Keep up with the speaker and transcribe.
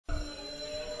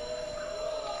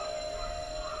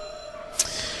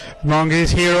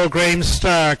MONGYS HERO, Greyhound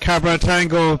Star, CABRA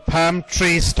TANGO,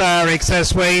 PALMTREE STAR,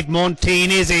 excess weight,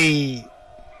 MOANTEEN IZZY.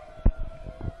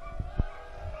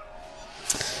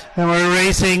 And we're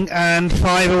racing, and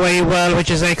 5 away well, which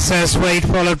is excess weight,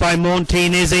 followed by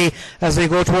MOANTEEN IZZY as they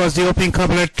go towards the opening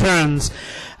couple of turns.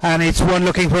 And it's 1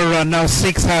 looking for a run. Now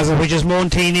 6 has it, which is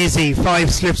MOANTEEN IZZY.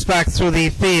 5 slips back through the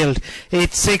field.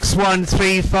 It's 6, 1,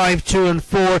 3, 5, 2 and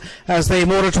 4 as they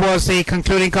motor towards the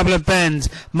concluding couple of bends.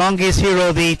 MONGYS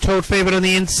HERO, the tote favourite on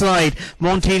the inside.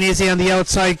 MOANTEEN IZZY on the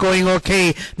outside going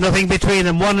okay. Nothing between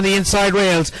them. 1 on the inside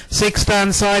rails. 6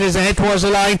 stand side as they head towards the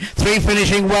line. 3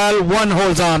 finishing well. 1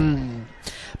 holds on.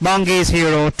 MONGYS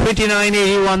HERO,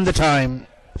 29.81 the time.